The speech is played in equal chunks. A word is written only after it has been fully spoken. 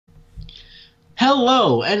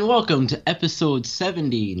Hello and welcome to episode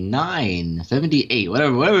 79, 78,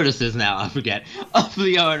 whatever this is now, I forget, of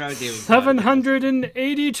the R&R Gaming Podcast.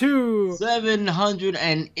 782.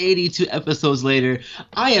 782 episodes later,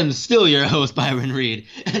 I am still your host, Byron Reed,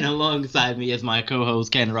 and alongside me is my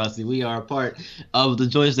co-host, Ken Rossi. We are a part of the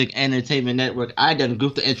Joystick Entertainment Network. I done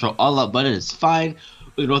goofed the intro all up, but it is fine.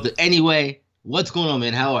 We wrote it anyway. What's going on,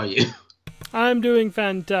 man? How are you? I'm doing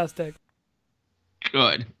fantastic.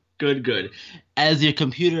 Good. As your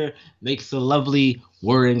computer makes the lovely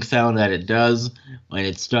whirring sound that it does when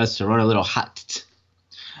it starts to run a little hot.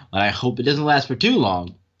 But I hope it doesn't last for too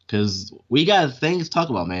long, because we got things to talk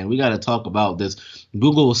about, man. We got to talk about this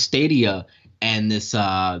Google Stadia and this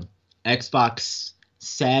Xbox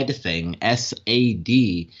SAD thing, SAD.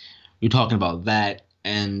 We're talking about that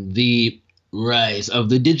and the rise of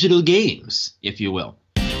the digital games, if you will.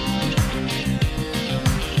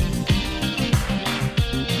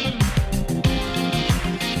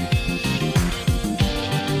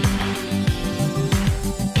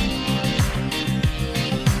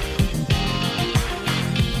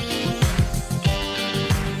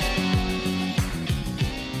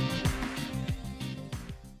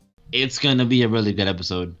 It's going to be a really good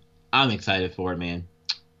episode. I'm excited for it, man.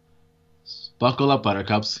 Buckle up,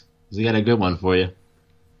 Buttercups, because we got a good one for you.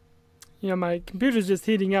 You know, my computer's just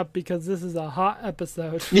heating up because this is a hot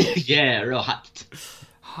episode. Yeah, real hot.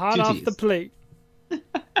 Hot off the plate.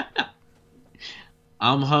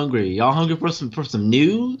 I'm hungry. Y'all hungry for some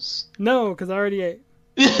news? No, because I already ate.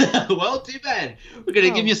 Well, too bad. We're going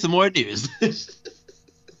to give you some more news.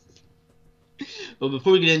 But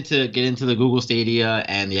before we get into the Google Stadia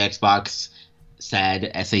and the Xbox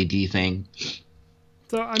SAD thing.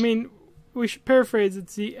 So, I mean, we should paraphrase.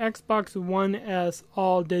 It's the Xbox One S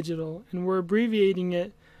all digital, and we're abbreviating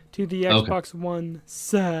it to the Xbox One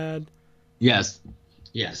SAD. Yes.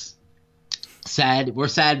 Sad. We're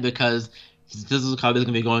sad because this is probably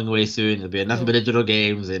going to be going away soon. There'll be nothing but digital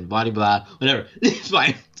games and blah, blah, blah. Whatever. It's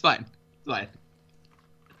fine.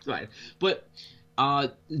 But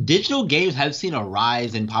digital games have seen a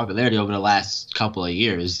rise in popularity over the last couple of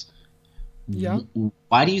years. Yeah.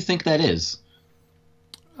 Why do you think that is?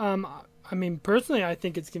 I mean, personally, I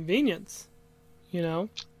think it's convenience. You know,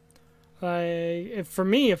 for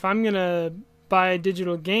me, if I'm gonna buy a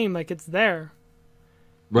digital game, like, it's there.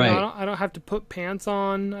 Right. You know, I don't have to put pants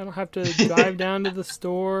on. I don't have to drive down to the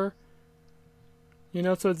store. You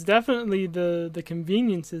know, so it's definitely the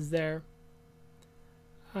convenience is there.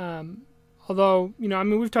 Although, you know, I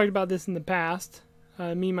mean, we've talked about this in the past.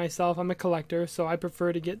 Myself, I'm a collector, so I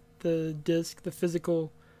prefer to get the disc, the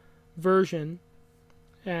physical version.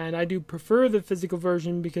 And I do prefer the physical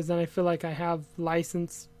version because then I feel like I have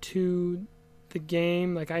license to the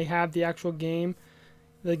game. Like, I have the actual game.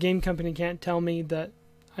 The game company can't tell me that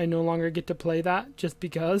I no longer get to play that just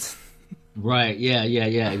because. Right, yeah,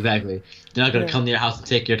 exactly. They're not going to come to your house and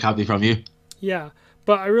take your copy from you. Yeah,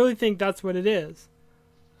 but I really think that's what it is.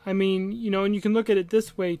 I mean, you know, and you can look at it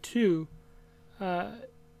this way too. You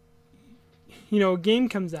know, a game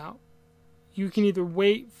comes out. You can either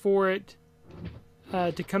wait for it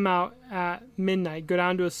to come out at midnight, go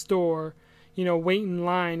down to a store, you know, wait in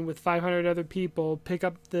line with 500 other people, pick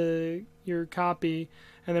up your copy,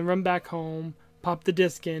 and then run back home, pop the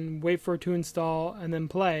disc in, wait for it to install, and then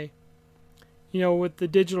play. You know, with the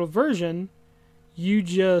digital version, you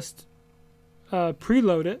just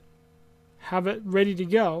preload it, have it ready to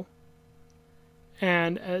go,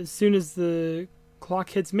 and as soon as the clock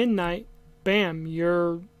hits midnight, bam,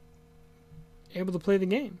 you're able to play the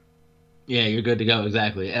game. Yeah, you're good to go,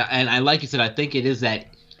 exactly. And I, like you said, I think it is that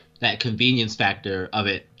convenience factor of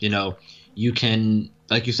it. You know, you can,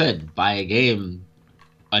 like you said, buy a game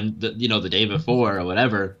the day before or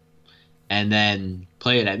whatever, and then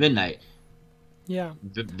play it at midnight. Yeah.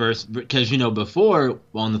 Because, you know, before,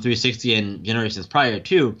 on the 360 and generations prior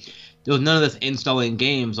to, there was none of this installing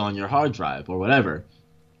games on your hard drive or whatever.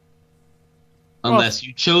 Unless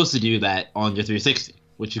you chose to do that on your 360,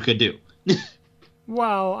 which you could do.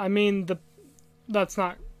 Well, I mean, that's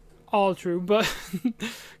not all true, but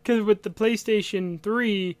because with the PlayStation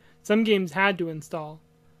 3, some games had to install.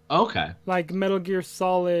 Okay. Like Metal Gear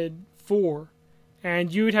Solid 4.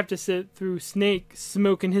 And you would have to sit through Snake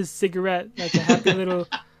smoking his cigarette like a happy little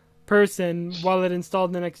person while it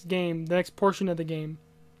installed the next portion of the game.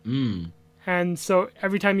 And so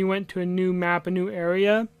every time you went to a new map, a new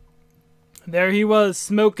area, there he was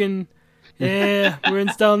smoking. Yeah, we're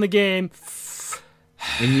installing the game.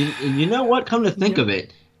 And you know what? Come to think of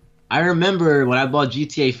it, I remember when I bought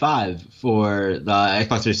GTA 5 for the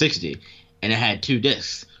Xbox 360, and it had two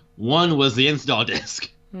discs. One was the install disc.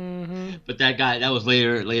 Hmm. But that was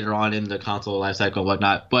later on in the console life cycle and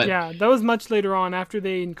whatnot. But Yeah, that was much later on after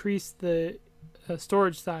they increased the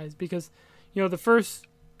storage size because, the first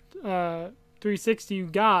 360 you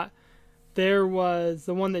got, there was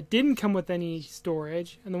the one that didn't come with any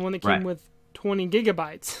storage and the one that came right. with 20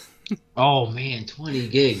 gigabytes. Oh man, 20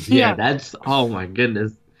 gigs. Yeah, Yeah, that's oh my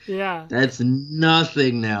goodness. yeah, That's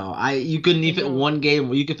nothing now. You couldn't I even fit know. one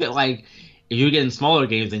game. You could fit like if you're getting smaller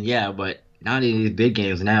games, then yeah, but not any of these big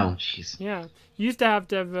games now. Jeez. Yeah, you used to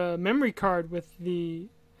have a memory card with the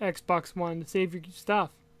Xbox One to save your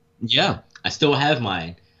stuff. Yeah, I still have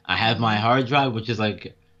mine. I have my Hmm. hard drive, which is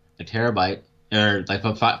like a terabyte or like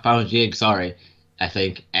 500 gigs. Sorry, I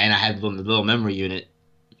think, and I have the little memory unit.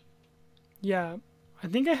 Yeah, I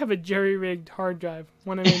think I have a jerry-rigged hard drive,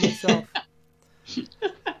 one I made myself.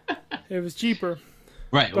 It was cheaper,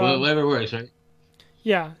 Right, but whatever works, right?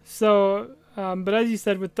 yeah. So, but as you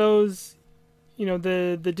said, with those,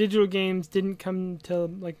 the digital games didn't come till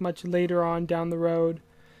like much later on down the road,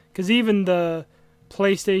 because even the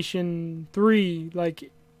PlayStation 3,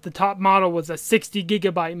 like the top model was a 60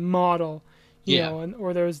 gigabyte model, Yeah.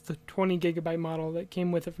 or there was the 20 gigabyte model that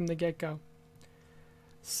came with it from the get go.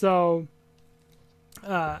 So,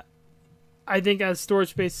 uh, I think as storage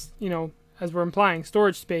space, as we're implying,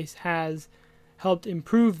 storage space has helped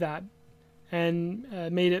improve that and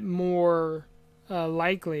made it more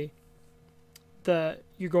likely that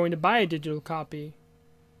you're going to buy a digital copy.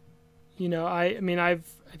 I mean, I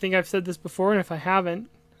think I've said this before, and if I haven't,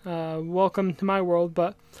 welcome to my world.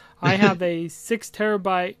 But I have a 6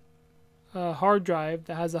 terabyte hard drive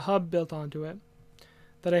that has a hub built onto it.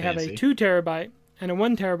 That I have a Fancy. 2 terabyte and a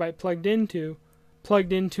 1 terabyte plugged into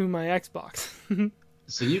my Xbox.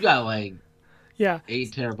 So you got like Yeah,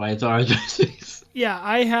 8 terabytes hard drive space. yeah.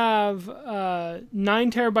 I have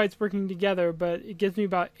 9 terabytes working together, but it gives me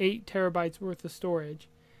about 8 terabytes worth of storage,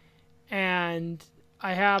 and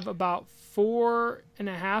I have about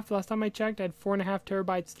 4.5. Last time I checked, I had 4.5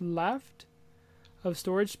 terabytes left of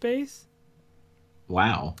storage space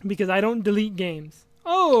Wow. because I don't delete games.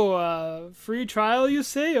 Oh, free trial, you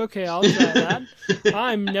say? Okay, I'll try that.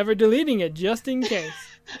 I'm never deleting it, just in case.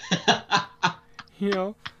 You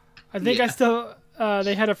know, I think I Yeah. still.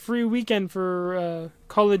 They had a free weekend for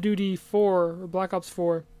Call of Duty 4 or Black Ops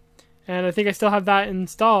 4, and I think I still have that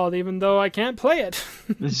installed, even though I can't play it.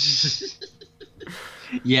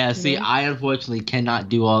 Yeah, you see, know. I unfortunately cannot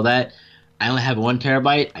do all that. I only have 1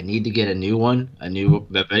 terabyte. I need to get a new one,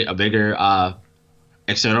 a bigger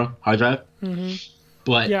external hard drive. Hmm.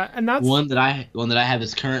 But Yeah, and that's one that I have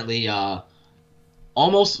is currently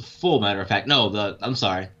almost full. Matter of fact, no, the I'm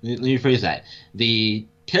sorry. Let me rephrase that. The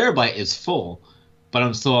terabyte is full, but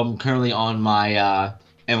I'm currently on my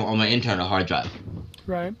internal hard drive.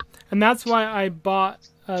 right, and that's why I bought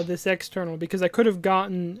this external because I could have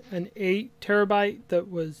gotten an 8 terabyte that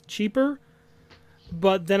was cheaper,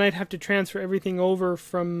 but then I'd have to transfer everything over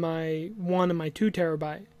from my 1 and my 2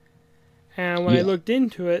 terabyte. And when I Yeah. looked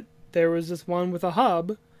into it, there was this one with a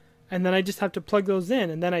hub, and then I just have to plug those in,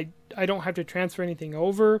 and then I don't have to transfer anything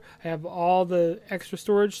over. I have all the extra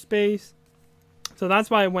storage space, so that's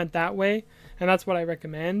why I went that way, and that's what I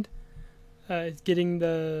recommend. Is getting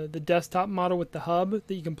the desktop model with the hub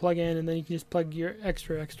that you can plug in, and then you can just plug your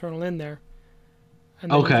extra external in there,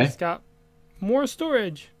 and then you Okay. just got more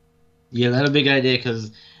storage. Yeah, that'll be a good idea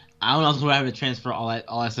because I don't know if we're having to transfer all that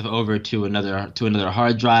stuff over to another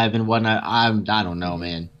hard drive and whatnot. I don't know,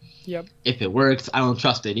 man. Yep. If it works, I don't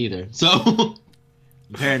trust it either. So I'm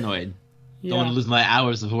paranoid. Don't want Yeah. to lose my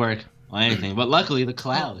hours of work on anything. But luckily, the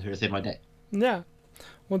cloud is here to save my day. Yeah.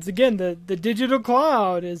 Once again, the digital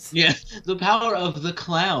cloud is. Yeah, the power of the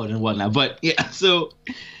cloud and whatnot. But yeah, so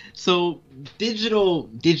digital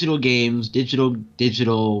games, digital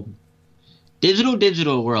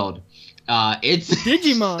world. It's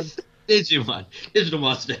Digimon. Digimon, digital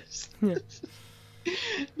monsters. Yeah.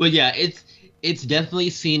 But yeah, it's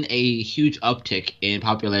definitely seen a huge uptick in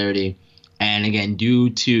popularity, and again, due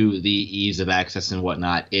to the ease of access and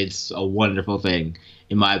whatnot, it's a wonderful thing,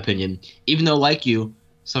 in my opinion. Even though, like you,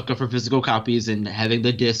 sucker for physical copies and having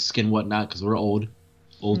the disc and whatnot, because we're old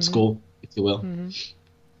Hmm. school, if you will. Hmm.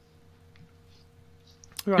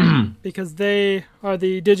 Right. Because they are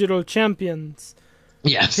the digital champions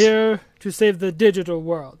Yes, here to save the digital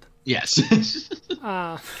world. yes.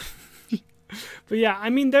 Uh, but yeah,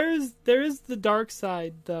 I mean there is the dark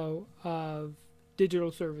side though of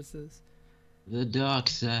digital services. The dark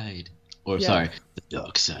side, or Yeah. sorry, the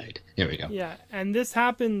dark side. There we go. Yeah, and this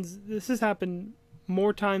has happened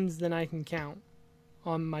more times than I can count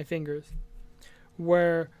on my fingers.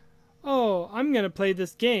 Where, oh, I'm gonna play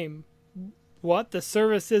this game. what? The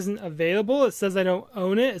service isn't available? It says I don't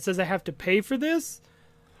own it. It says I have to pay for this?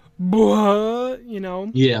 What? You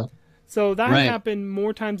know? Yeah. So that has Right. happened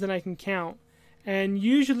more times than I can count. And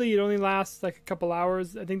usually it only lasts like a couple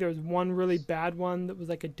hours. I think there was one really bad one that was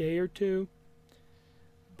like a day or two.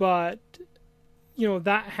 But,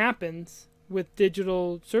 that happens with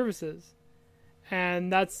digital services.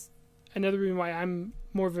 And that's another reason why I'm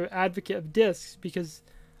more of an advocate of discs, because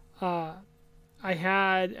I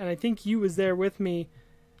had, and I think you was there with me,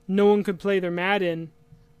 no one could play their Madden,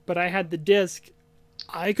 but I had the disc.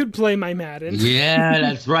 I could play my Madden. Yeah,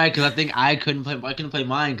 that's right. Because I think I couldn't play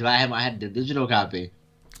mine because I had the digital copy.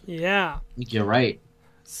 Yeah. I think you're right.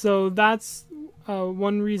 So that's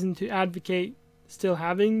one reason to advocate still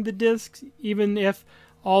having the discs, even if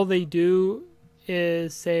all they do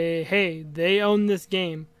is say, hey, they own this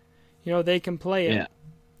game. They can play it.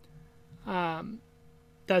 Yeah.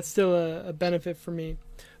 That's still a benefit for me.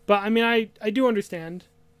 But I mean, I do understand.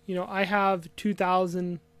 I have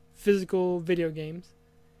 2,000 physical video games,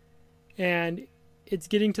 and it's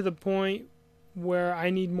getting to the point where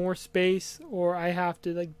I need more space, or I have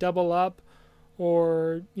to like double up,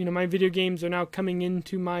 or my video games are now coming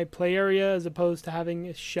into my play area as opposed to having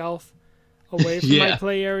a shelf away from my Yeah.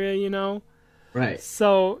 play area. Right.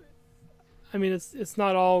 So I mean, it's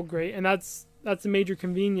not all great, and that's a major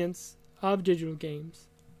convenience of digital games,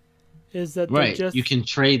 is that they're Right. just You can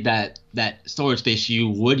trade that storage space you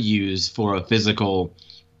would use for a physical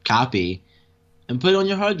copy and put it on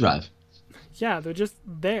your hard drive. they're just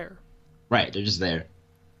there. Right. They're just there.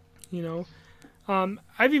 You know,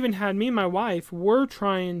 I've even had, me and my wife, we're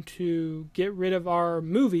trying to get rid of our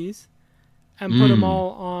movies and put them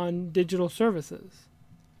all on digital services.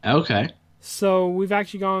 Okay. So we've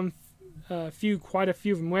actually gone quite a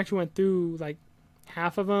few of them. We actually went through like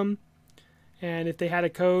half of them, and if they had a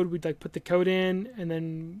code, we'd like put the code in, and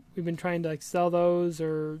then we've been trying to like sell those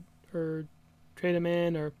or trade them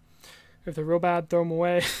in, or if they're real bad, throw them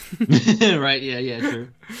away. Right. Yeah. Yeah. True.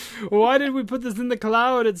 Why did we put this in the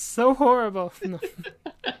cloud? It's so horrible. No.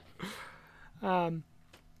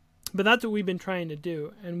 But that's what we've been trying to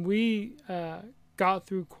do, and we got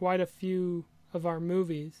through quite a few of our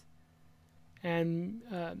movies and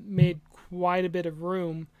made quite a bit of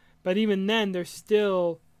room. But even then, there's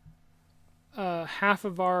still half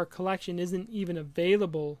of our collection isn't even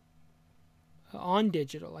available on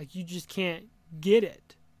digital. Like, you just can't get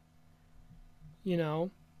it.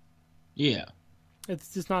 Yeah.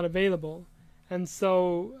 It's just not available. And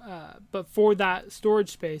so, but for that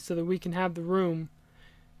storage space, so that we can have the room,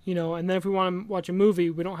 and then if we want to watch a movie,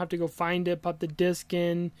 we don't have to go find it, pop the disc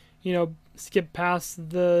in, skip past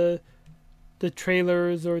the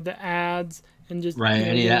trailers or the ads, and just Right.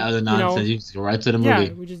 Any of that other nonsense, you just go right to the movie.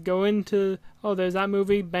 Yeah, we just go into, there's that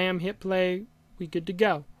movie, bam, hit play, we good to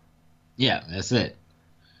go. Yeah, that's it.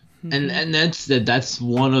 And that's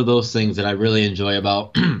one of those things that I really enjoy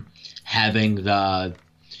about having the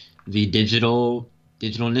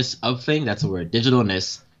digitalness of thing. That's the word,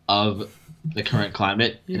 digitalness of the current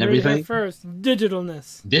climate You and heard it everything. here first,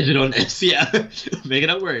 digitalness. Digitalness, yeah. Making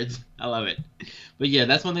up words. I love it. But yeah,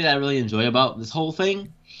 that's one thing that I really enjoy about this whole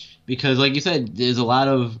thing, because like you said, there's a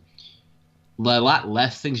lot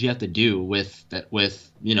less things you have to do with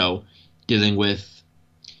dealing with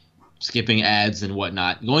skipping ads and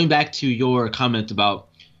whatnot. Going back to your comment about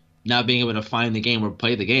not being able to find the game or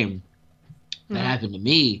play the game, that happened to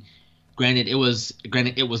me. Granted, it was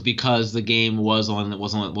because the game was on the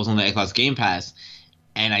Xbox Game Pass,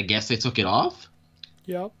 and I guess they took it off.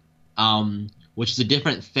 Yep. Which is a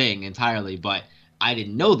different thing entirely, but I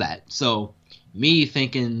didn't know that. So me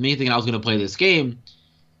thinking I was gonna play this game,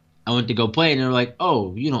 I went to go play, and they were like,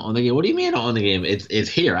 "Oh, you don't own the game." What do you mean I don't own the game? It's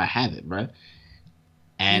here. I have it, bro.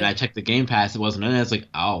 And I checked the Game Pass. It wasn't in it. It's like,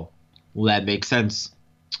 oh, well, that makes sense.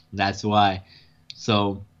 That's why.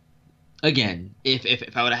 So again,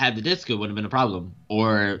 if I would have had the disc, it wouldn't have been a problem.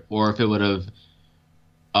 Or if it would have,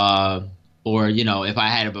 if I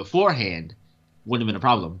had it beforehand, wouldn't have been a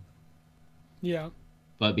problem. Yeah.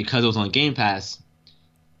 But because it was on Game Pass,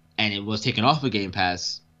 and it was taken off of Game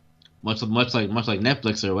Pass, much like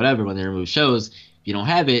Netflix or whatever, when they remove shows, if you don't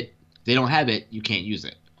have it, they don't have it, you can't use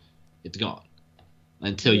it. It's gone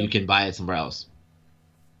until you can buy it somewhere else.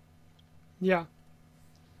 Yeah.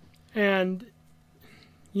 And,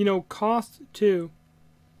 cost too,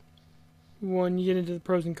 when you get into the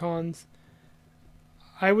pros and cons,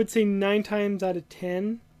 I would say 9 times out of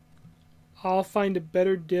 10, I'll find a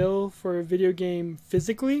better deal for a video game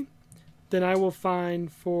physically than I will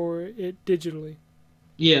find for it digitally.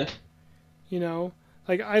 Yeah.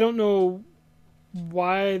 Like, I don't know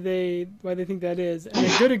why they think that is. And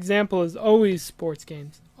a good example is always sports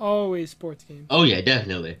games. Always sports games. Oh yeah,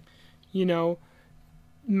 definitely. You know,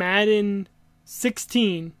 Madden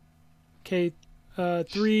 16, okay,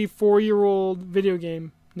 3-4-year-old video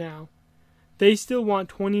game now. They still want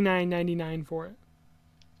 $29.99 for it.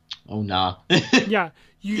 Oh nah. Yeah,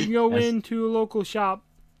 you can go That's- into a local shop,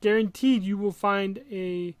 guaranteed you will find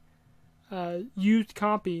a used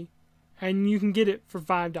copy, and you can get it for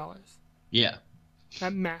 $5 Yeah.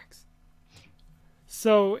 at max.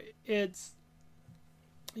 So it's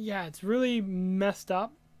really messed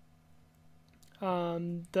up.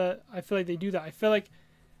 That I feel like they do that. I feel like,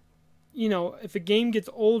 if a game gets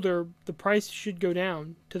older, the price should go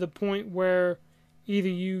down to the point where either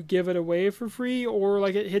you give it away for free or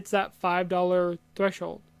like it hits that $5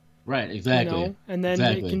 threshold. Right. Exactly. And then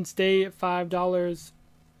Exactly. it can stay at $5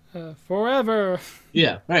 forever.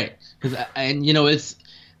 Yeah. Right. And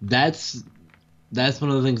that's one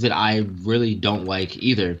of the things that I really don't like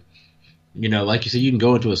either. Like you said, you can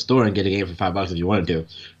go into a store and get a game for $5 if you wanted to,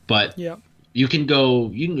 but Yeah. you can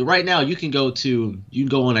right now you can go on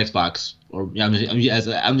Xbox, or I'm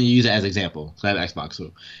gonna use it as an example. So I have Xbox.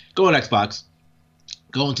 So go on Xbox,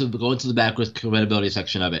 go into the backwards compatibility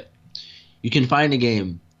section of it. You can find a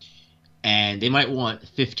game, and they might want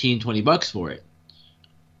 $15-$20 for it.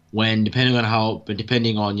 Depending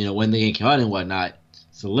on when the game came out and whatnot,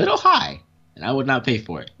 it's a little high, and I would not pay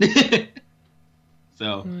for it.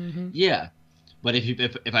 So yeah, but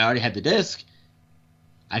if I already had the disc,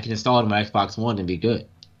 I can install it on my Xbox One and be good.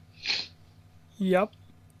 Yep.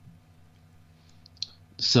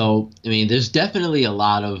 So, I mean, there's definitely a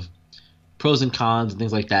lot of pros and cons and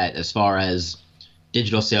things like that as far as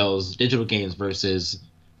digital sales, digital games versus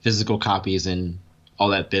physical copies and all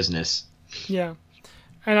that business. Yeah.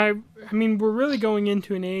 And I mean, we're really going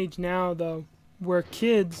into an age now, though, where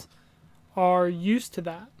kids are used to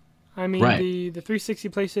that. I mean, Right. the 360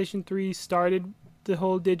 PlayStation 3 started the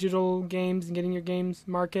whole digital games and getting your games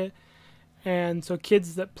market. And so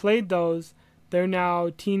kids that played those, they're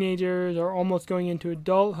now teenagers or almost going into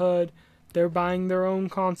adulthood. They're buying their own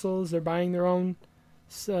consoles. They're buying their own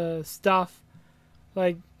stuff.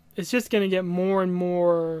 Like, it's just going to get more and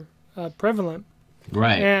more prevalent.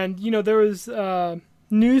 Right. And, there was a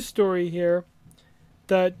news story here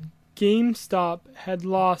that GameStop had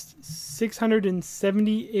lost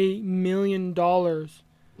 $678 million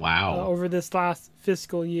Wow. over this last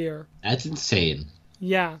fiscal year. That's insane.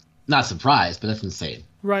 Yeah, Not surprised, but that's insane.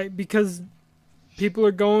 right, because people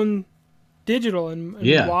are going digital, and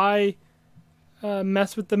Yeah. why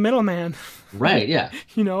mess with the middleman? Right, yeah.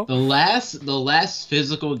 You know? The last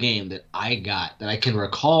physical game that I got, that I can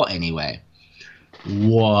recall anyway,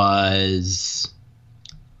 was,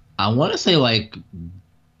 I want to say, like,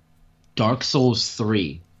 Dark Souls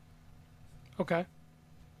 3. Okay.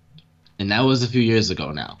 And that was a few years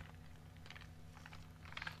ago now.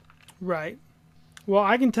 Right. Well,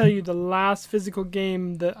 I can tell you the last physical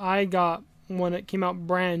game that I got when it came out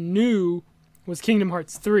brand new was Kingdom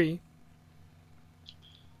Hearts 3.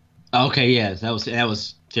 Okay, yeah, that was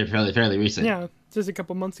fairly recent. Yeah, just a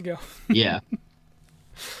couple months ago. Yeah.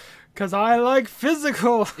 Because I like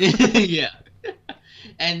physical. Yeah.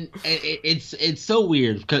 And it's so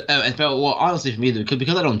weird because honestly for me,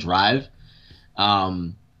 because I don't drive,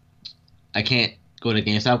 I can't go to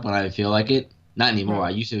GameStop when I feel like it. Not anymore. Right.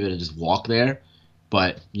 I used to be able to just walk there,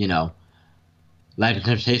 but lack of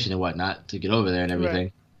transportation and whatnot to get over there and everything.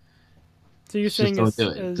 Right. So you're Just saying don't do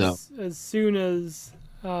it, as soon as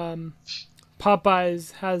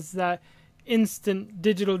Popeyes has that instant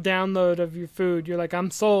digital download of your food, you're like,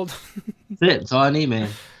 I'm sold. That's it. That's all I need, man.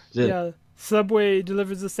 That's it. Yeah. Subway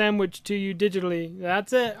delivers a sandwich to you digitally.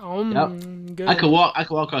 That's it. Good. I could walk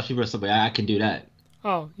across the Subway. I can do that.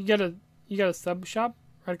 Oh, you got a sub shop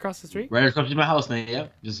right across the street? Right across from my house, man.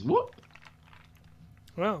 Yep. Just whoop.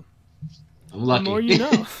 Wow. I'm lucky. The more you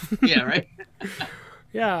know. Yeah, right.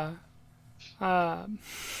 Yeah. I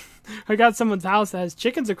got someone's house that has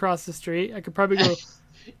chickens across the street. I could probably go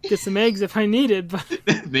get some eggs if I needed, but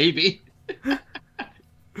Maybe.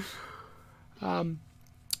 but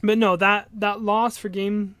no, that loss for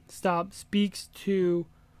GameStop speaks to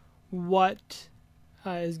what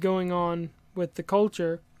is going on with the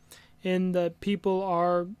culture, in that people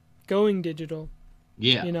are going digital.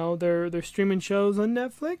 Yeah. They're streaming shows on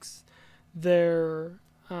Netflix. They're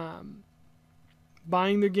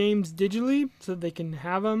buying their games digitally so that they can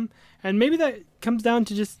have them, and maybe that comes down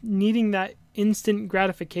to just needing that instant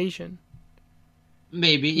gratification.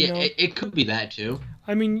 Maybe. Yeah. know? It could be that too.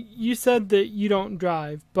 I mean, you said that you don't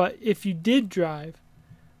drive, but if you did drive,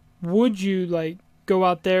 would you like go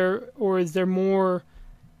out there, or is there more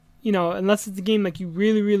unless it's a game like you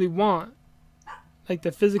really, really want, like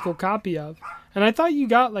the physical copy of. And I thought you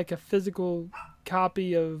got like a physical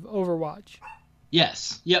copy of Overwatch.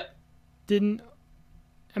 Yes. Yep. Didn't?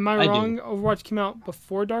 Am I I wrong? do. Overwatch came out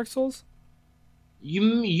before Dark Souls? You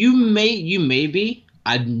may be.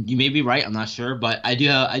 You may be right. I'm not sure, but I do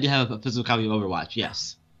have a physical copy of Overwatch.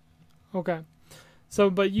 Yes. Okay. So,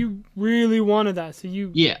 but you really wanted that. So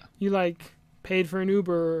Yeah. you like paid for an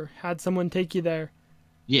Uber or had someone take you there,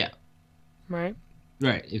 Yeah. right?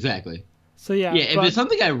 Right. Exactly. So yeah, Yeah. If but it's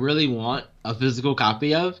something I really want a physical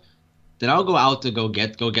copy of, then I'll go out to go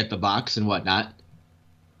get the box and whatnot.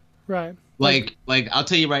 right. Like I'll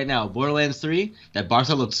tell you right now, Borderlands 3, that box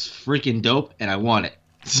art looks freaking dope, and I want it.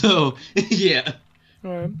 So yeah.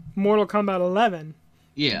 All right. Mortal Kombat 11.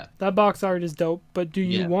 Yeah. That box art is dope, but do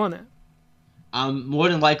you Yeah. want it? More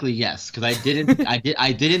than likely, yes, because I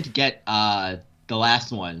didn't get the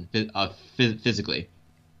last one physically.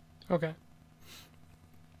 Okay.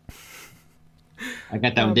 I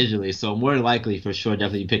got that one digitally, so more than likely, for sure,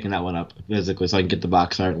 definitely picking that one up physically, so I can get the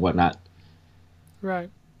box art and whatnot. Right.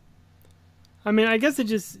 I mean, I guess it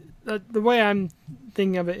just the way I'm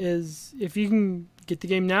thinking of it is if you can get the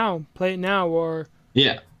game now, play it now, or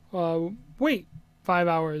Yeah. wait 5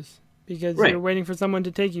 hours because Right. you're waiting for someone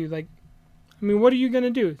to take you. Like, I mean, what are you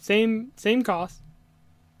gonna do? Same cost.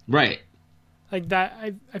 Right. Like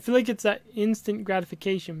that. I feel like it's that instant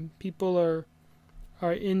gratification. People are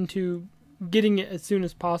into getting it as soon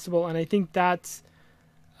as possible, and I think that's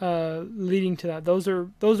leading to that. Those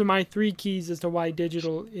are my three keys as to why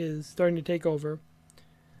digital is starting to take over.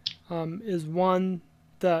 Is one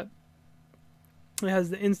that it has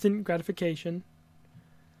the instant gratification.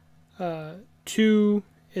 Two,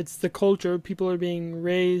 it's the culture. People are being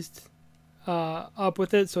raised up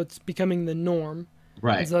with it, so it's becoming the norm.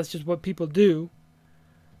 Right. So that's just what people do.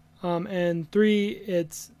 And three,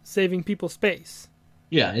 it's saving people space.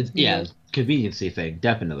 Yeah. It's Yeah. conveniency thing,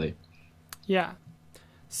 definitely. Yeah.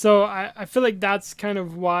 So I feel like that's kind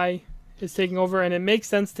of why it's taking over, and it makes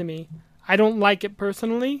sense to me. I don't like it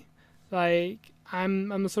personally. Like I'm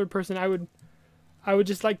the sort of person I would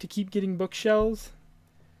just like to keep getting bookshelves.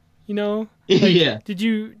 You know? Like, Yeah. Did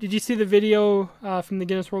you see the video from the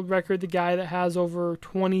Guinness World Record? The guy that has over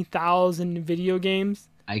 20,000 video games.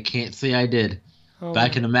 I can't say I did, Oh, but I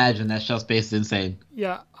can imagine that shelf space is insane.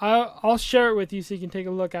 yeah, I'll share it with you so you can take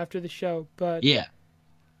a look after the show. But Yeah.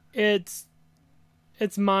 it's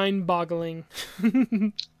mind-boggling.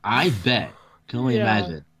 I bet. Can only Yeah.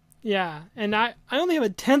 imagine. Yeah, and I only have a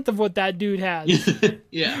tenth of what that dude has.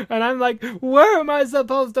 Yeah. And I'm like, where am I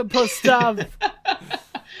supposed to put stuff?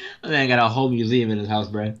 And then I got a whole museum in his house,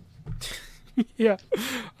 bro. Yeah,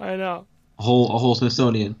 I know. A whole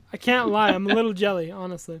Smithsonian. I can't lie, I'm a little jelly,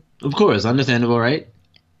 honestly. Of course, understandable, right?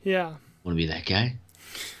 Yeah, Want to be that guy?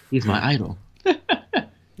 He's my idol.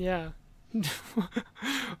 yeah.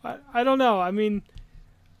 I don't know. I mean,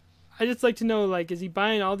 I just like to know, like, is he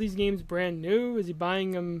buying all these games brand new? Is he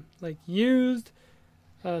buying them, like, used?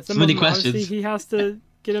 Some many of them, obviously, questions. he has to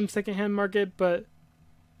get them secondhand market, but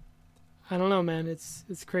I don't know, man. It's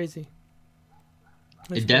crazy.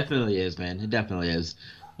 It definitely is, man. It definitely is.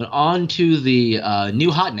 But on to the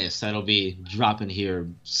new hotness that'll be dropping here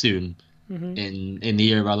soon Hmm. in the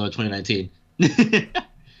year of our Lord 2019.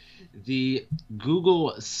 The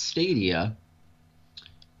Google Stadia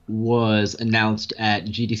was announced at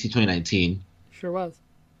GDC 2019, Sure was.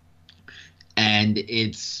 and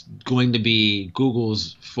it's going to be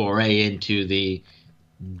Google's foray into the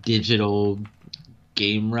digital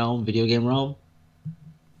game realm, video game realm.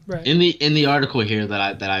 Right. In the article here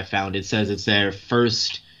that I found, it says it's their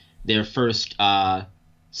first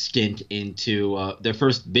stint into their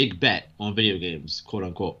first big bet on video games, quote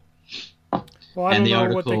unquote. Well, I And don't the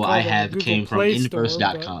know what they article call I the have Google came from Play Store,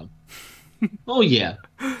 inverse.com. Oh yeah,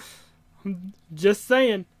 but just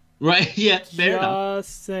saying. right. Yeah, fair enough.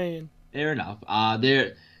 Just saying. Fair enough.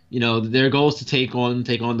 Their goal is to take on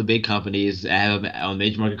the big companies, have a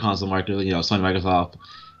major market, console market. Sony, Microsoft,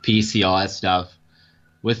 PC, all that stuff.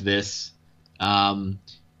 With this,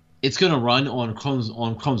 it's gonna run on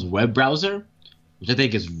Chrome's web browser, which I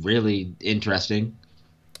think is really interesting.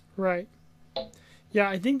 Right. Yeah,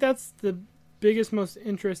 I think that's the biggest, most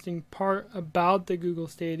interesting part about the Google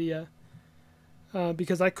Stadia.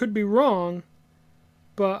 Because I could be wrong,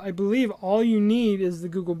 but I believe all you need is the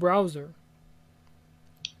Google browser.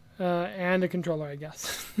 And a controller, I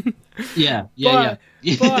guess. Yeah.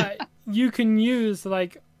 But you can use,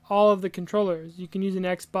 like, all of the controllers. You can use an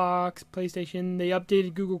Xbox, PlayStation. They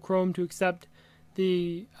updated Google Chrome to accept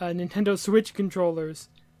the Nintendo Switch controllers.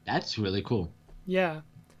 That's really cool. Yeah.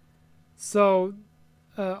 So,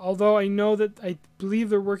 although I know that I believe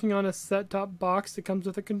they're working on a set-top box that comes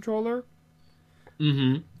with a controller.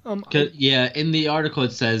 Mm-hmm. Yeah, in the article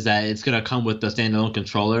it says that it's gonna come with the standalone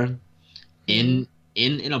controller Mhm.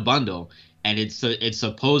 in a bundle, and it's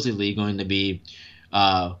supposedly going to be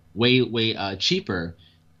way cheaper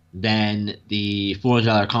than the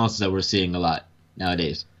 $400 consoles that we're seeing a lot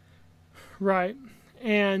nowadays. Right.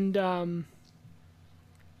 And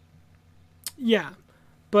yeah,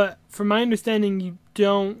 but from my understanding, you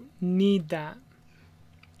don't need that.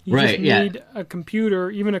 You just Right, yeah. need a computer,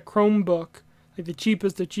 even a Chromebook, like the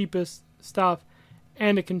cheapest stuff,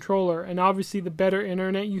 and a controller. And obviously, the better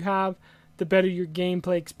internet you have, the better your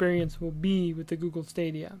gameplay experience will be with the Google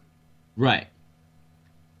Stadia. Right.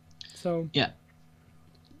 So, Yeah.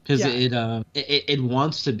 Because yeah, it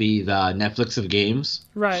wants to be the Netflix of games.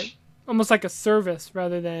 right. Almost like a service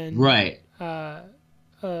rather than Right. a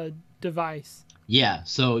device. Yeah.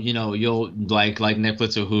 So, you'll like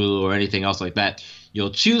Netflix or Hulu or anything else like that. You'll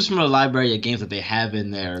choose from a library of games that they have in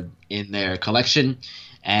their collection,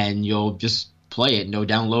 and you'll just play it, no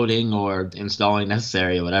downloading or installing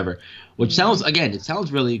necessary or whatever. Which Hmm. it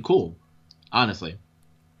sounds really cool, honestly.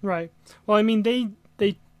 Right. Well, I mean,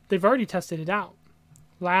 they've already tested it out.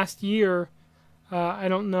 Last year, I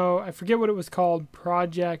don't know, I forget what it was called,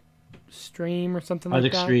 Project Stream or something like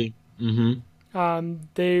Project that. Street. Mm-hmm.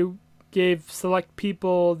 They gave select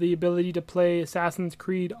people the ability to play Assassin's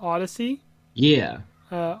Creed Odyssey Yeah.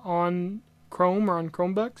 on Chrome or on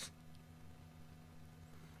Chromebooks.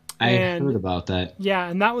 I heard And about that. yeah,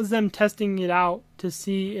 and that was them testing it out to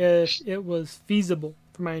see if it was feasible,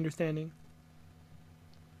 from my understanding.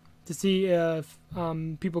 To see if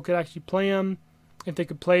people could actually play them, if they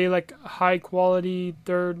could play like a high quality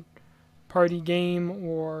third party game,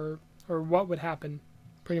 or what would happen,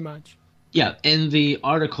 pretty much. Yeah, in the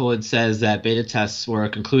article it says that beta tests were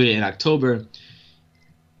concluded in October,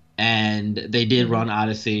 and they did Hmm. run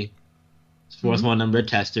Odyssey for a Hmm. small number of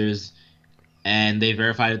testers, and they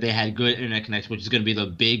verified that they had good internet connection, which is going to be the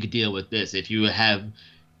big deal with this. If you have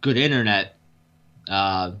good internet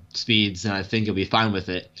speeds, then I think you'll be fine with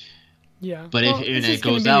it. Yeah. But if Well, your it's internet just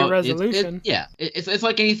going to goes be your out, it resolution. yeah, it's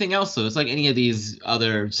like anything else. So it's like any of these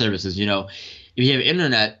other services. If you have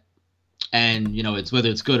internet and it's whether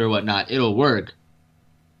it's good or whatnot, it'll work.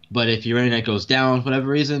 But if your internet goes down for whatever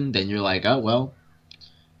reason, then you're like, oh well,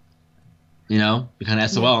 you kind of Yeah.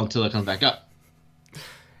 SOL until it comes back up,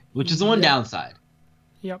 which is the one Yep. downside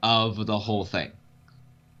Yep. of the whole thing.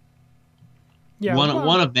 Yeah. One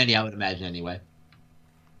Well. of many, I would imagine, anyway.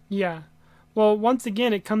 Yeah. Well, once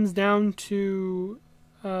again, it comes down to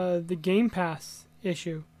the Game Pass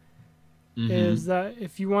issue. Mm-hmm. Is that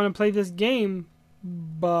if you want to play this game,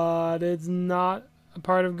 but it's not a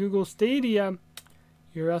part of Google Stadia,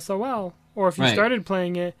 you're SOL. Or if you Right. started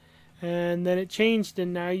playing it and then it changed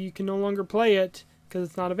and now you can no longer play it because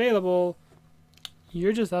it's not available,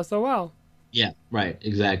 you're just SOL. Yeah. Right.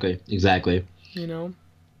 Exactly. Exactly. You know.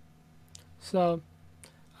 So,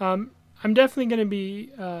 I'm definitely going to be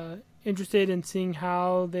interested in seeing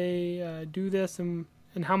how they do this and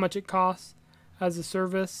how much it costs as a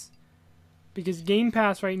service. Because Game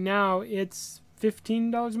Pass right now, it's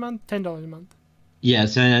 $15 a month, $10 a month, Yeah.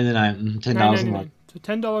 So nine $10 a ninety month. nine. So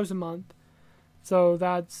 $10 a month. So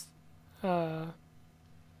that's uh,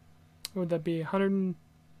 what would that be?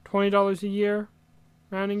 $120 a year,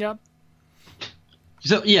 rounding up.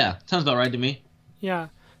 So yeah, sounds about right to me. Yeah.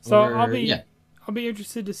 So Or yeah. I'll be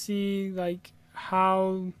interested to see like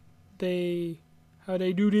they how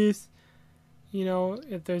they do this. You know,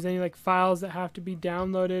 if there's any like files that have to be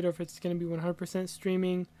downloaded, or if it's going to be 100%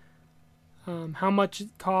 streaming. How much it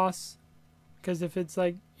costs, because if it's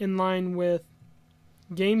like in line with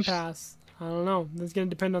Game Pass, I don't know. That's going to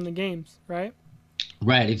depend on the games, right?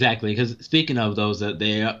 Right. Exactly. Because speaking of those, that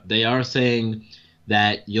they are saying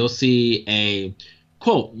that you'll see a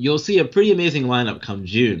quote. You'll see a pretty amazing lineup come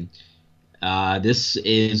June. This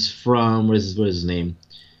is from what is his name?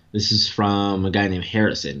 This is from a guy named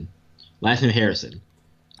Harrison. Last name Harrison.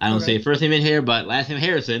 I don't Okay. say first name in here, but last name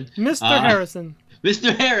Harrison. Mr. Harrison.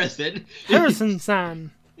 Mr. Harrison.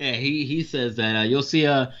 Harrison-san. Yeah, he says that you'll see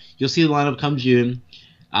the lineup come June.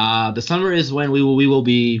 The summer is when we will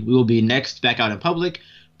be next back out in public,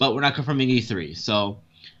 but we're not confirming E3. So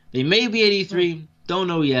they may be at E3. Don't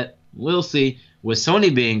know yet. We'll see. With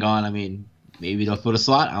Sony being gone, I mean, maybe they'll fill the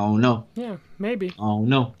slot. I don't know. Yeah, maybe. I don't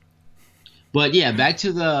know. But yeah, back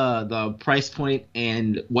to the price point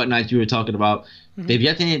and whatnot you were talking about. Mhm. They've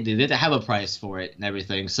yet to have a price for it and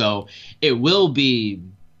everything. So it will be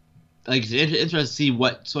like it's interesting to see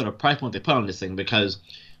what sort of price point they put on this thing, because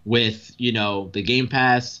with the Game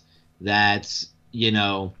Pass, that's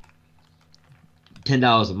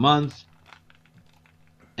 $10 a month,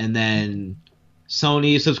 and then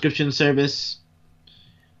Sony subscription service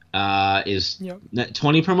is Yep.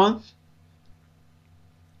 20 per month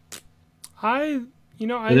I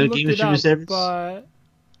for I their looked game it streaming up, service. but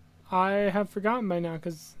I have forgotten by now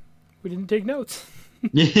because we didn't take notes.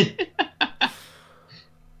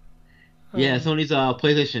 Yeah, Um, Sony's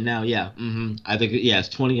PlayStation Now. Yeah, I think it's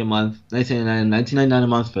 20 a month, 19.99 a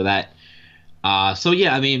month for that. So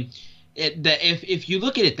yeah, I mean, if you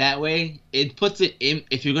look at it that way, it puts it in.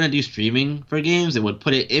 If you're gonna do streaming for games, it would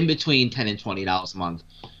put it in between $10 and $20 a month.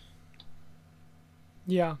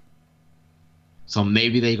 yeah. So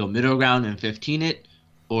maybe they go middle ground and 15 it,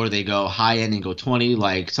 or they go high end and go 20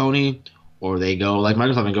 like Sony, or they go like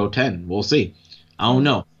Microsoft and go 10. We'll see. I don't Or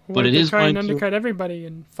know, what but if it they is try and going to. undercut everybody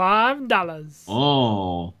in $5?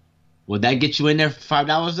 Oh, would that get you in there for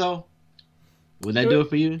 $5 though? Would It that do would it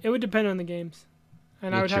for you? it would depend on the games,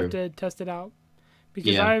 and I Yeah, would have true. to test it out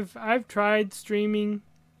because Yeah. I've tried streaming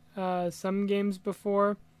some games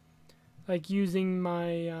before, like using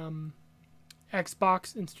my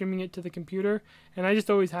Xbox and streaming it to the computer, and I just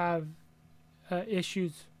always have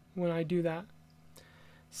issues when I do that.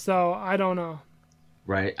 So I don't know.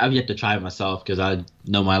 Right. I've yet to try it myself because I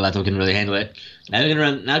know my laptop can really handle it. Not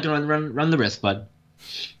gonna run the risk, bud.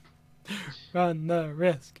 Run the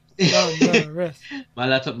risk. Run the risk. My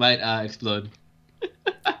laptop might explode.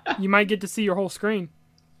 You might get to see your whole screen.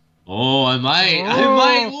 Oh, I might. I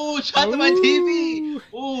might. Oh, shot to my TV. Ooh.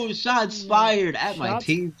 Oh, shots fired at my Shots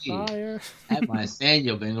TV. fired. At my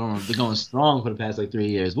Sanyo. Been going strong for the past like 3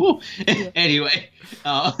 years. Woo. Yeah. Anyway,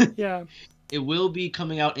 Yeah. it will be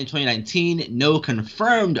coming out in 2019. No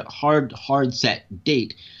confirmed hard set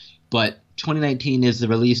date, but 2019 is the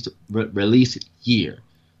release year.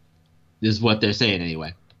 This is what they're saying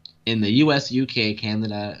anyway. In the U.S., UK,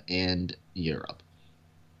 Canada, and Europe.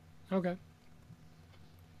 Okay.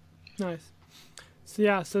 Nice. So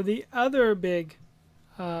yeah, so the other big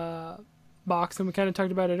box, and we kind of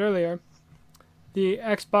talked about it earlier, the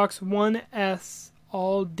Xbox One S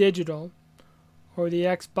all digital, or the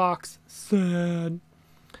Xbox SAD.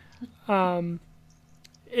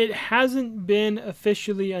 It hasn't been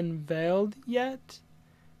officially unveiled yet.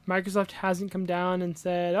 Microsoft hasn't come down and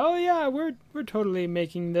said, "Oh yeah, we're totally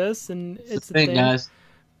making this," and it's a thing. Guys.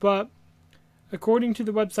 But according to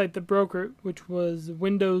the website that broke it, which was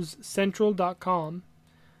windowscentral.com,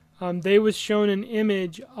 they was shown an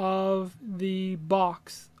image of the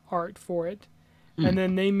box art for it, and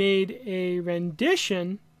then they made a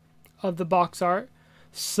rendition of the box art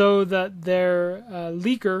so that their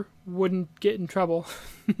leaker wouldn't get in trouble.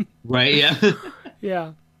 Right, yeah.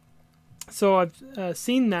 Yeah. So I've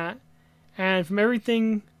seen that, and from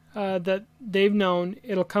everything that they've known,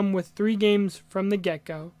 it'll come with 3 games from the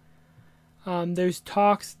get-go. There's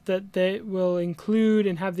talks that they will include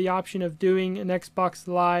and have the option of doing an Xbox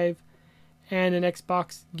Live and an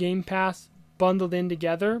Xbox Game Pass bundled in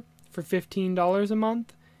together for $15 a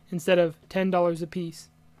month instead of $10 a piece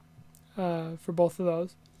for both of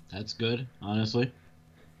those. That's good, honestly.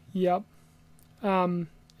 Yep.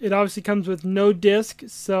 It obviously comes with no disc,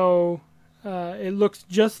 so it looks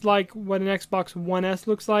just like what an Xbox One S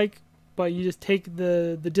looks like, but you just take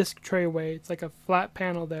the disc tray away. It's like a flat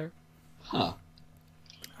panel there. Huh.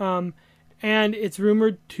 And it's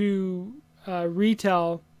rumored to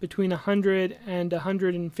retail between $100 and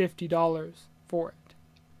 $150 for it,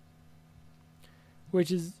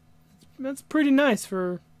 which that's pretty nice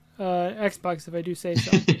for Xbox, if I do say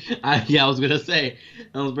so. I was gonna say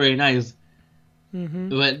that was very nice. Mm-hmm.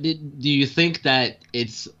 But do you think that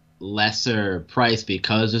it's lesser price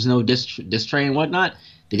because there's no disc tray and whatnot?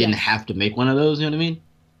 They didn't Yes. have to make one of those. You know what I mean?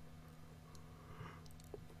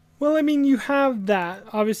 Well, I mean, you have that.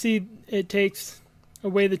 Obviously, it takes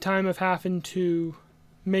away the time of having to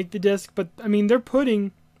make the disc, but I mean, they're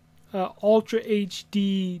putting Ultra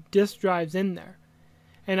HD disc drives in there.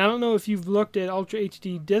 And I don't know if you've looked at Ultra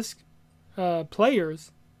HD disc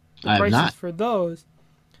players, the I have prices not. for those,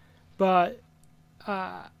 but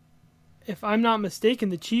if I'm not mistaken,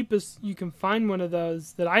 the cheapest you can find one of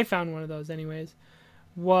those, that I found one of those anyways,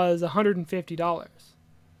 was $150.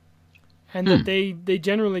 And that they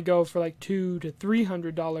generally go for like $200 to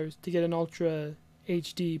 $300 to get an Ultra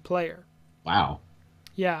HD player. Wow.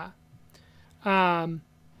 Yeah.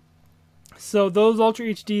 So those Ultra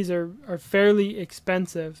HDs are fairly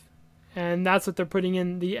expensive, and that's what they're putting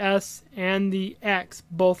in. The S and the X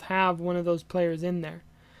both have one of those players in there.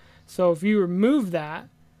 So if you remove that,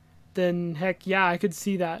 then heck yeah, I could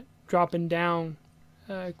see that dropping down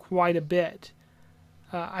quite a bit.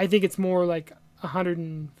 I think it's more like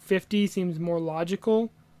 150 seems more logical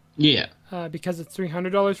Yeah. because it's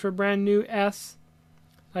 $300 for a brand new S.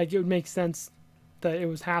 Like, it would make sense that it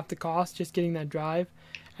was half the cost just getting that drive.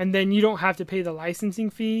 And then you don't have to pay the licensing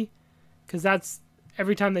fee, because that's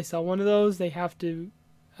every time they sell one of those, they have to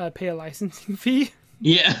pay a licensing fee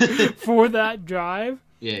Yeah. for that drive.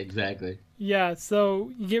 Yeah, exactly. Yeah,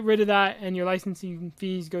 so you get rid of that, and your licensing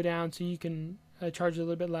fees go down, so you can charge a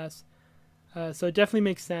little bit less. So it definitely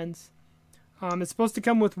makes sense. It's supposed to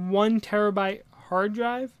come with 1 terabyte hard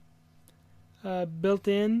drive built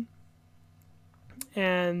in,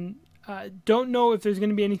 and don't know if there's going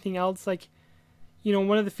to be anything else. Like, you know,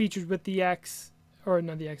 one of the features with the X, or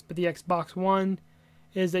not the X, but the Xbox One,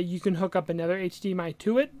 is that you can hook up another HDMI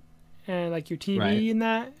to it, and like your TV Right. in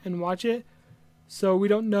that, and watch it. So we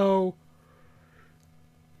don't know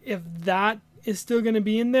if that is still going to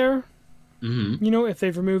be in there. Mm-hmm. You know, if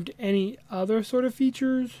they've removed any other sort of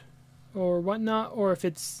features or whatnot, or if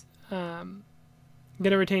it's going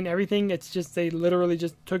to retain everything. It's just they literally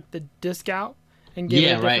just took the disc out and gave it a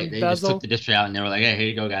Yeah, different right. They just bezel. took the disc tray out and they were like, "Hey, here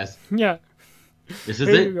you go, guys. Yeah, This is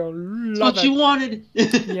here it. you go. It's Love what it. you wanted."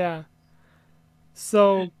 Yeah.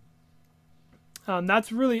 So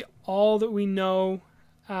that's really all that we know.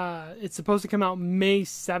 It's supposed to come out May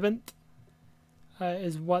 7th,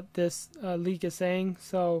 is what this leak is saying.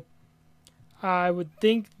 So I would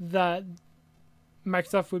think that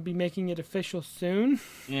Microsoft would be making it official soon.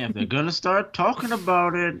 Yeah, if they're gonna start talking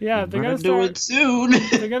about it, Yeah, they're they're gonna gonna do it soon.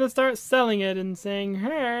 They're going to start selling it and saying,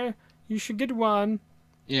 hey, you should get one.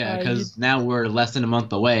 Yeah, you- because now we're less than a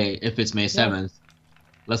month away. If it's May 7th,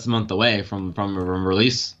 less than a month away from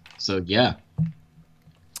release. So yeah,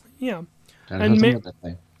 Yeah. gotta And have may- something that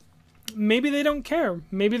way. Maybe they don't care.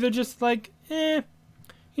 Maybe they're just like, you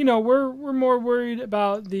know, we're more worried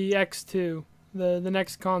about the X2, the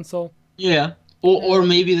next console. Yeah, or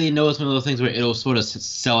maybe they know it's one of those things where it'll sort of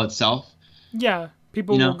sell itself. Yeah,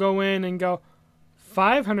 people You know? will go in and go,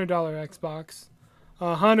 $500 Xbox,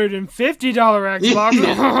 $150 Xbox.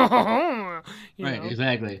 You Right, know?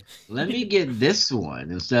 exactly. Let me get this one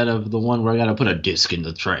instead of the one where I gotta put a disc in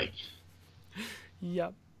the tray.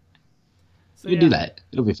 Yep. So, You do that.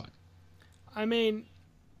 It'll be fine. I mean,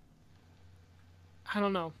 I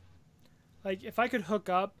don't know. Like, if I could hook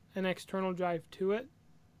up an external drive to it,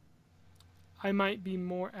 I might be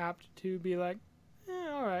more apt to be like,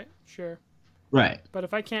 all right, sure. Right. But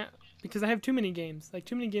if I can't, because I have too many games, like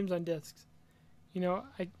too many games on discs, you know,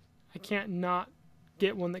 I can't not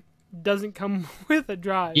get one that doesn't come with a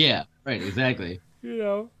drive. Yeah. Right. Exactly. You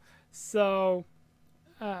know, so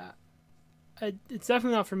it's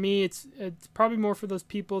definitely not for me. It's probably more for those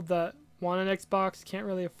people that want an Xbox, can't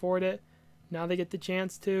really afford it. Now they get the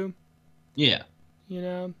chance to, Yeah. you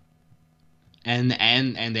know. And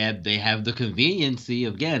they have the conveniency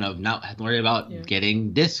again of not having to worry about Yeah.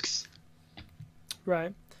 getting discs.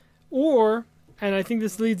 Right. Or, and I think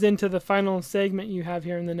this leads into the final segment you have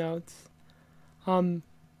here in the notes.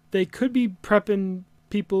 They could be prepping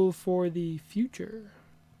people for the future.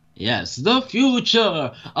 Yes, the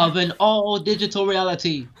future of an all digital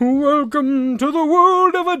reality. Welcome to the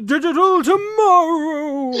world of a digital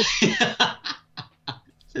tomorrow.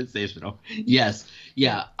 Sensational. Yes.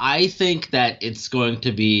 Yeah, I think that it's going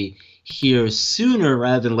to be here sooner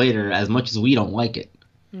rather than later, as much as we don't like it.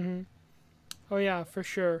 Mm-hmm. Oh yeah, for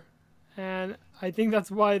sure. And I think that's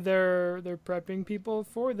why they're prepping people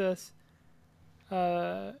for this.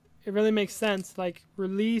 It really makes sense. Like,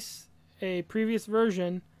 release a previous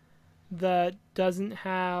version that doesn't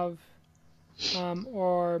have,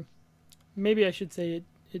 or maybe I should say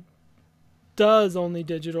it does only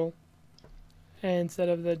digital, instead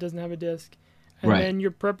of that doesn't have a disc. And Right. then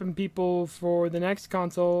you're prepping people for the next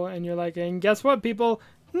console, and you're like, and guess what, people?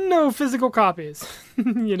 No physical copies.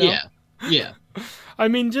 You know? Yeah. Yeah. I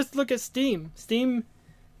mean, just look at Steam. Steam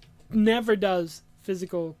never does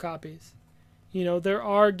physical copies. You know, there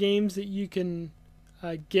are games that you can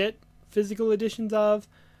get physical editions of,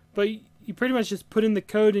 but you pretty much just put in the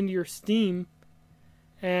code into your Steam,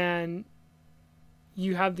 and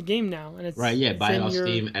you have the game now. And it's Right, yeah, it's buy it in on your-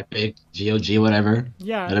 Steam, Epic, GOG, whatever.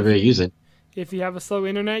 Yeah, Whatever you're using. if you have a slow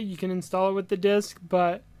internet, you can install it with the disc,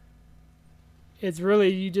 but it's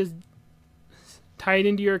really, you just tie it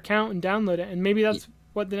into your account and download it. And maybe that's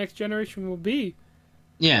what the next generation will be.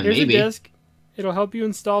 Yeah, Here's maybe. a disc. It'll help you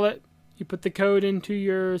install it. You put the code into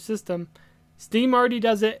your system. Steam already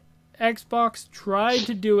does it. Xbox tried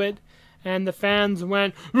to do it, and the fans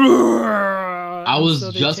went. I was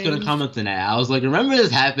so they just going to changed. comment on that. I was like, remember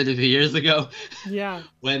this happened a few years ago Yeah,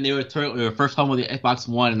 when they were first talking about the Xbox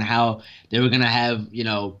One and how they were going to have, you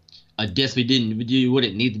know, a disc. You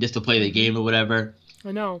wouldn't need the disc to play the game or whatever.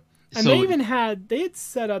 I know. And So- they had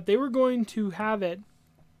set up, they were going to have it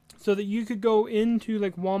so that you could go into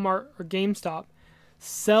like Walmart or GameStop,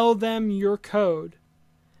 sell them your code,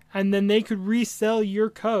 and then they could resell your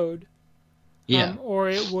code. Yeah. Or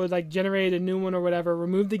it would like generate a new one or whatever,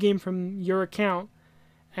 remove the game from your account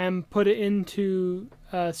and put it into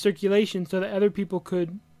circulation so that other people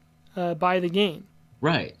could buy the game.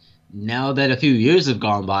 Right. Now that a few years have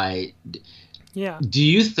gone by, Yeah. do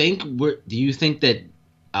you think that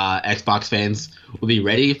Xbox fans will be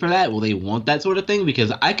ready for that? Will they want that sort of thing?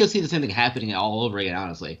 Because I could see the same thing happening all over again,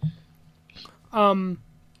 honestly. I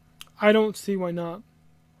don't see why not.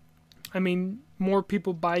 I mean, more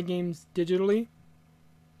people buy games digitally,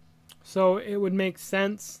 so it would make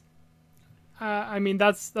sense. I mean,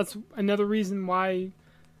 that's another reason why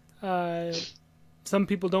some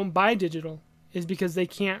people don't buy digital, is because they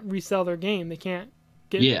can't resell their game. They can't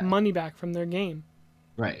get money back from their game.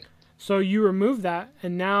 Right. So you remove that,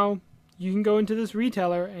 and now you can go into this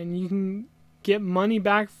retailer and you can get money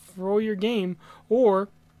back for your game, or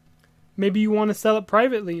maybe you want to sell it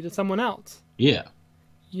privately to someone else. Yeah.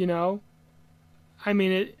 You know, I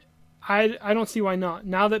mean, I don't see why not.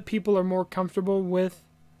 Now that people are more comfortable with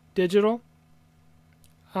digital,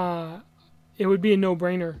 it would be a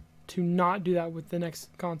no-brainer to not do that with the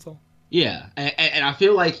next console. Yeah, and I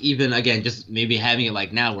feel like even again, just maybe having it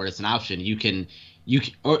like now, where it's an option, you can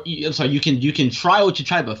try what you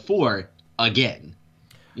tried before again.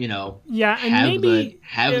 You know. Yeah, and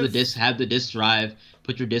have the disc drive,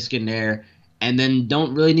 put your disc in there, and then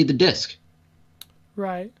don't really need the disc.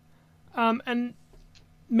 Right. And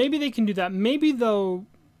maybe they can do that. Maybe, though,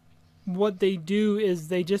 what they do is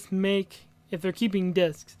they just make, if they're keeping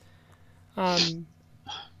discs, if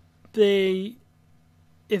they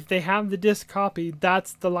have the disc copy,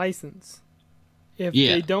 that's the license. If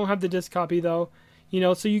they don't have the disc copy, though,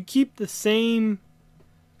 so you keep the same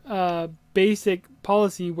basic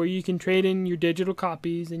policy where you can trade in your digital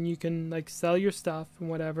copies and you can like sell your stuff and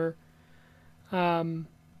whatever.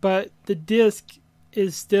 But the disc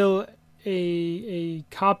is still a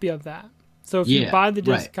copy of that. So if you buy the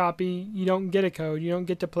disc copy, you don't get a code. You don't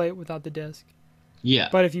get to play it without the disc. Yeah.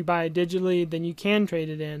 But if you buy it digitally, then you can trade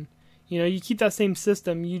it in. You keep that same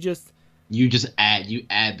system. You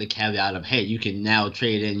add the caveat of, hey, you can now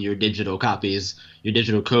trade in your digital copies, your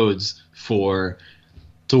digital codes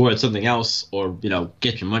towards something else, or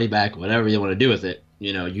get your money back, whatever you want to do with it.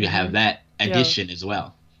 You have that addition as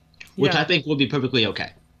well, which I think will be perfectly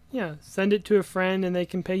okay. Yeah, send it to a friend and they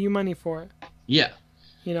can pay you money for it. Yeah.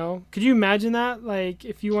 Could you imagine that? Like,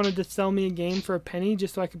 if you wanted to sell me a game for a penny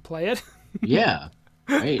just so I could play it? Yeah.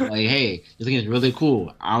 Right? Like, hey, this thing is really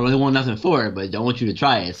cool. I don't really want nothing for it, but I don't want you to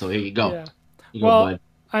try it, so here you go. Yeah. Well, bud.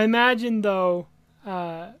 I imagine, though...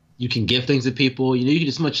 you can give things to people. You can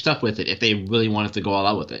do so much stuff with it if they really wanted to go all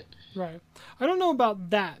out with it. Right. I don't know about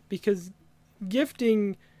that, because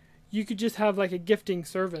gifting... You could just have like a gifting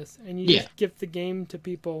service, and you just gift the game to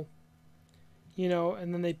people,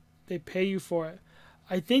 and then they pay you for it.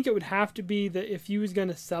 I think it would have to be that if you was going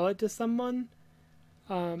to sell it to someone,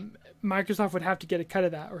 Microsoft would have to get a cut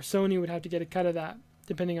of that, or Sony would have to get a cut of that,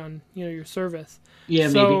 depending on your service. Yeah,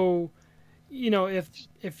 so, maybe.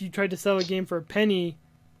 If you tried to sell a game for a penny,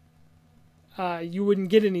 you wouldn't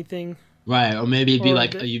get anything. Right, or maybe it'd be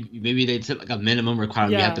like maybe they'd set like a minimum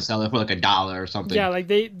requirement. You have to sell it for like $1 or something. Yeah, like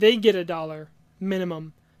they get $1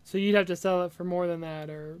 minimum, so you'd have to sell it for more than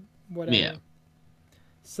that or whatever. Yeah.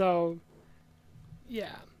 So,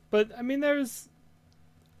 yeah, but I mean,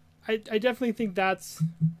 I definitely think that's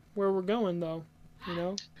where we're going, though.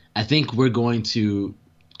 I think we're going to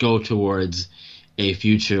go towards a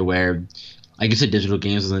future where, like you said, digital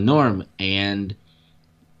games is the norm, and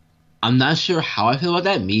I'm not sure how I feel about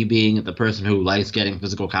that. Me being the person who likes getting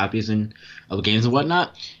physical copies of games and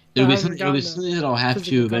whatnot, it'll be something that I'll have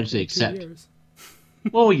to eventually accept.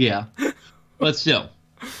 Well, yeah, but still,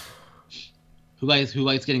 who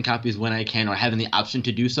likes getting copies when I can, or having the option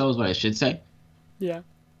to do so is what I should say. Yeah.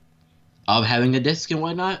 Of having a disc and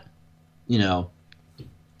whatnot,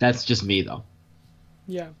 that's just me though.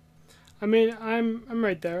 Yeah, I mean, I'm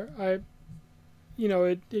right there.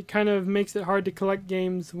 It kind of makes it hard to collect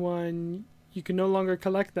games when you can no longer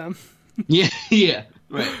collect them. yeah,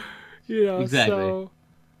 right. Exactly.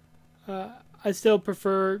 So I still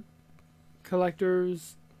prefer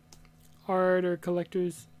collectors' art or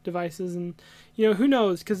collectors' devices, and who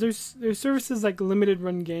knows? Because there's services like Limited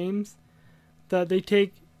Run Games that they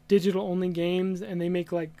take digital only games and they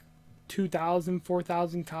make like 2,000,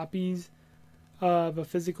 4,000 copies of a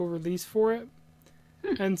physical release for it.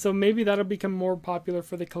 And so maybe that'll become more popular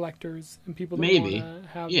for the collectors and people that want to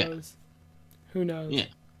have those. Who knows? Yeah,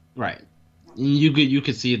 right. You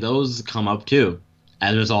could see those come up too,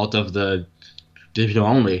 as a result of the digital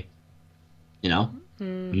only.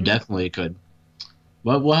 You definitely could.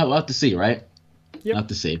 Well, we'll have to see, right? Yep. We'll have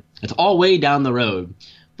to see. It's all way down the road.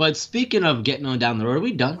 But speaking of getting on down the road, are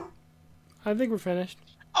we done? I think we're finished.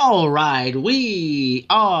 All right, we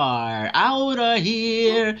are out of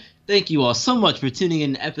here. Thank you all so much for tuning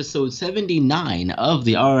in to episode 79 of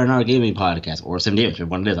the R&R Gaming Podcast, or 78, whichever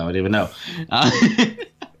one it is, I don't even know.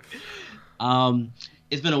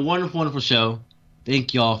 It's been a wonderful, wonderful show.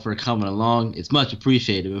 Thank you all for coming along. It's much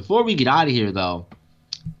appreciated. Before we get out of here, though,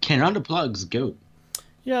 Ken, on the plugs, go.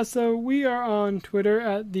 Yeah, so we are on Twitter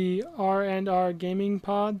at the R&R Gaming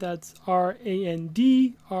Pod. That's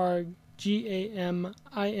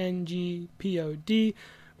RANDRGAMINGPOD.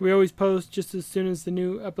 We always post just as soon as the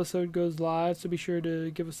new episode goes live, so be sure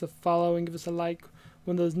to give us a follow and give us a like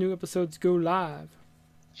when those new episodes go live.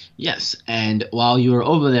 Yes, and while you're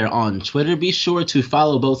over there on Twitter, be sure to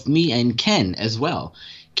follow both me and Ken as well.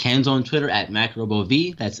 Ken's on Twitter at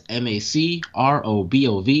MacRoboV, that's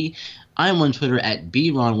MACROBOV. I'm on Twitter at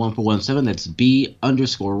BRon1417, that's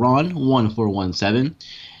B_Ron1417.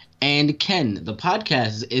 And Ken, the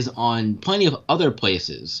podcast is on plenty of other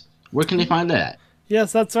places. Where can they find that at?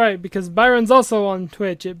 Yes, that's right, because Byron's also on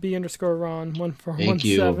Twitch at B_Ron1417. Thank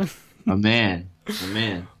you. A man.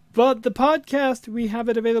 But the podcast, we have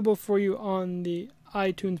it available for you on the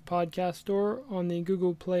iTunes Podcast Store, on the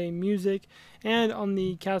Google Play Music, and on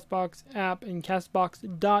the CastBox app and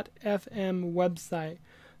CastBox.fm website.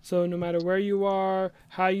 So no matter where you are,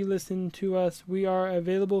 how you listen to us, we are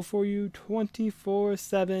available for you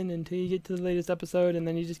 24/7 until you get to the latest episode, and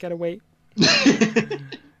then you just gotta wait.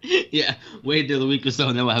 Yeah, wait till the week or so,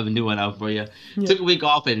 and then we'll have a new one out for you. Yeah. Took a week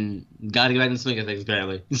off and gotta get back in the swing of things,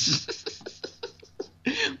 apparently.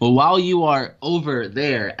 Well, while you are over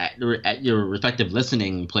there at your respective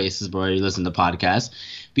listening places where you listen to podcasts,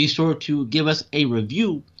 be sure to give us a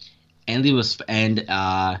review and leave us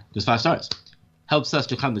just 5 stars. Helps us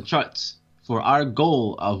to climb the charts for our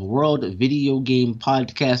goal of World Video Game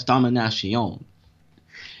Podcast Domination.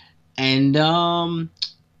 And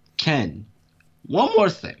Ken, one more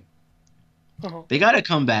thing. Uh-huh. They gotta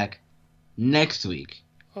come back next week.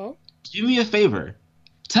 Oh. Do me a favor.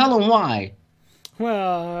 Tell them why.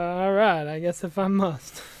 Well, alright, I guess if I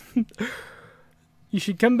must. You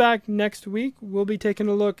should come back next week. We'll be taking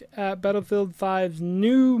a look at Battlefield 5's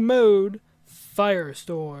new mode,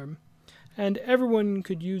 Firestorm. And everyone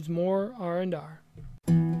could use more R&R.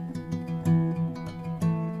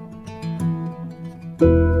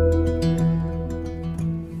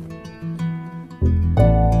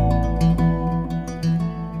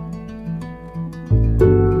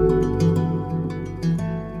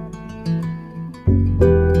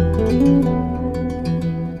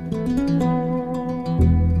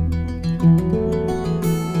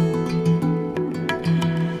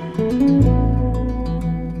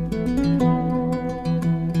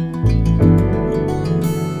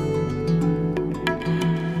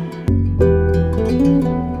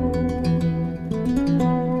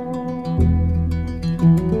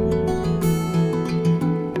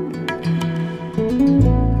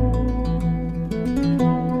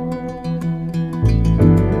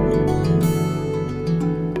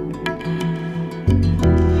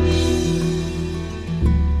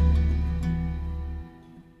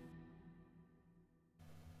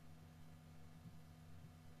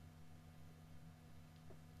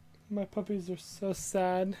 My puppies are so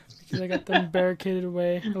sad because I got them barricaded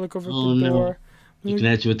away. I look over at the door. You can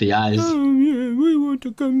at you with the eyes. Oh, yeah, we want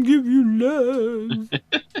to come give you love.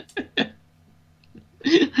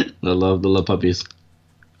 The love puppies.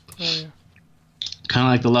 Oh, yeah. Kind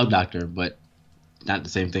of like the Love Doctor, but not the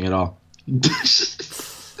same thing at all.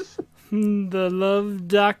 The Love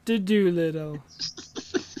Dr. Doolittle.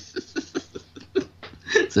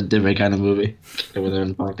 It's a different kind of movie over there in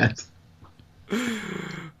the podcast.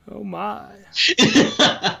 Oh my.